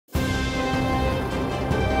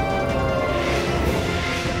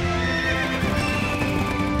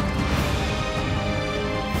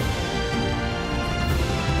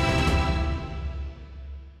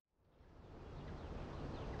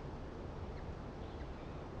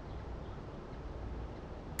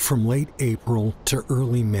from late April to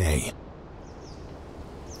early May.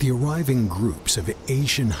 The arriving groups of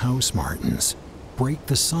Asian house martins break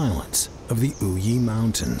the silence of the Wuyi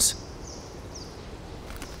Mountains.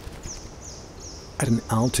 At an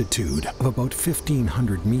altitude of about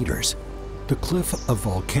 1,500 meters, the cliff of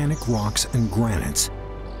volcanic rocks and granites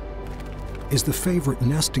is the favorite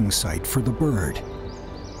nesting site for the bird.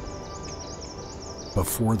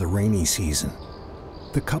 Before the rainy season,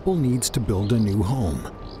 the couple needs to build a new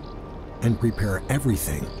home and prepare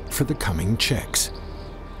everything for the coming chicks.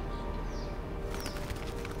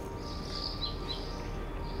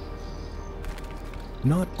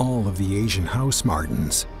 Not all of the Asian house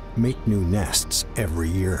martins make new nests every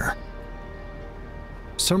year.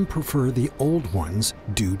 Some prefer the old ones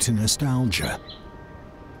due to nostalgia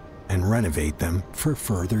and renovate them for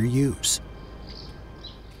further use.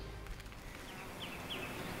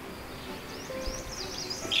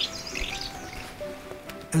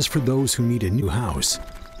 As for those who need a new house,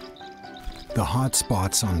 the hot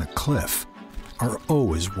spots on the cliff are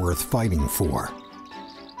always worth fighting for.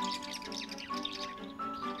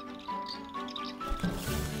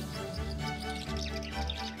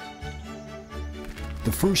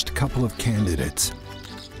 The first couple of candidates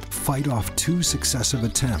fight off 2 successive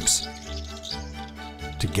attempts.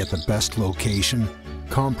 To get the best location,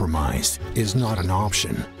 compromise is not an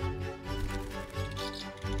option.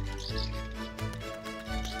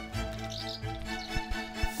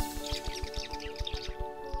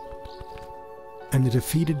 And the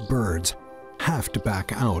defeated birds have to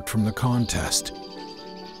back out from the contest.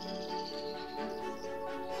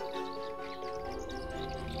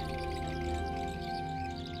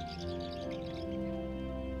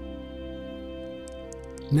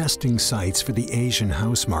 Nesting sites for the Asian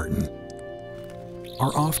house martin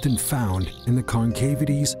are often found in the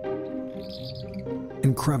concavities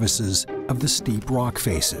and crevices of the steep rock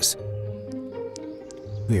faces.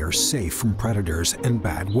 They are safe from predators and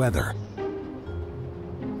bad weather.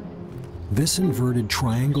 This inverted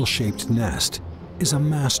triangle-shaped nest is a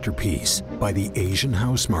masterpiece by the Asian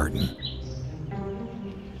house martin.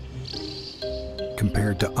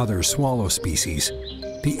 Compared to other swallow species,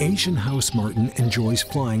 the Asian house martin enjoys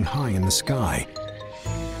flying high in the sky.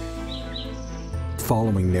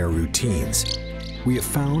 Following their routines, we have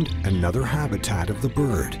found another habitat of the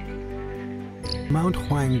bird. Mount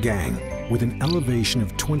Huanggang, with an elevation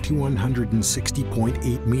of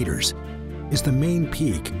 2,160.8 meters, is the main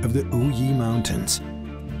peak of the Wuyi Mountains.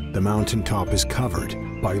 The mountaintop is covered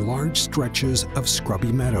by large stretches of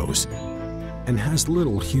scrubby meadows and has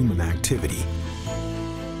little human activity.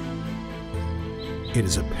 It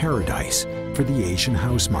is a paradise for the Asian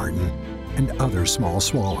house martin and other small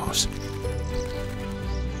swallows.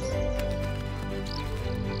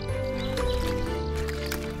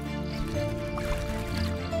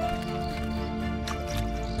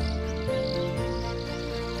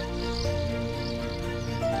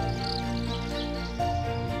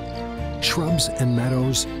 Shrubs and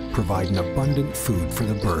meadows provide an abundant food for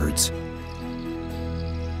the birds,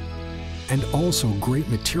 and also great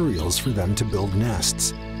materials for them to build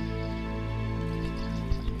nests.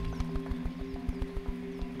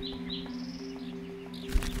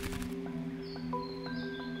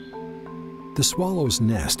 The swallow's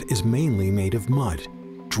nest is mainly made of mud,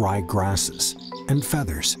 dry grasses, and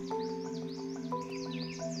feathers.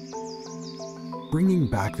 Bringing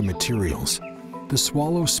back the materials, the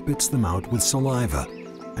swallow spits them out with saliva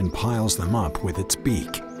and piles them up with its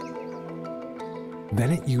beak.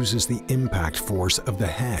 Then it uses the impact force of the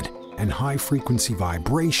head and high-frequency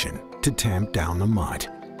vibration to tamp down the mud.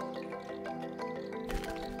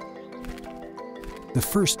 The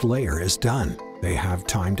first layer is done. They have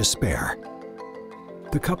time to spare.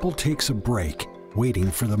 The couple takes a break,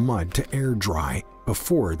 waiting for the mud to air dry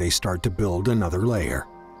before they start to build another layer.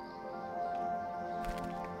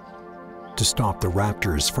 To stop the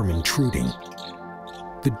raptors from intruding,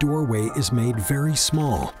 the doorway is made very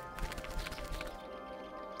small,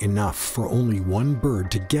 enough for only one bird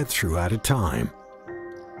to get through at a time.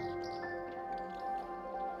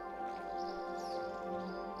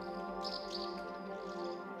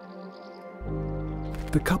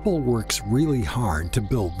 The couple works really hard to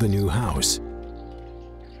build the new house.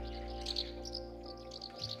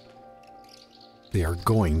 They are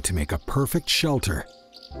going to make a perfect shelter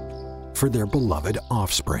for their beloved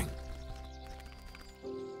offspring.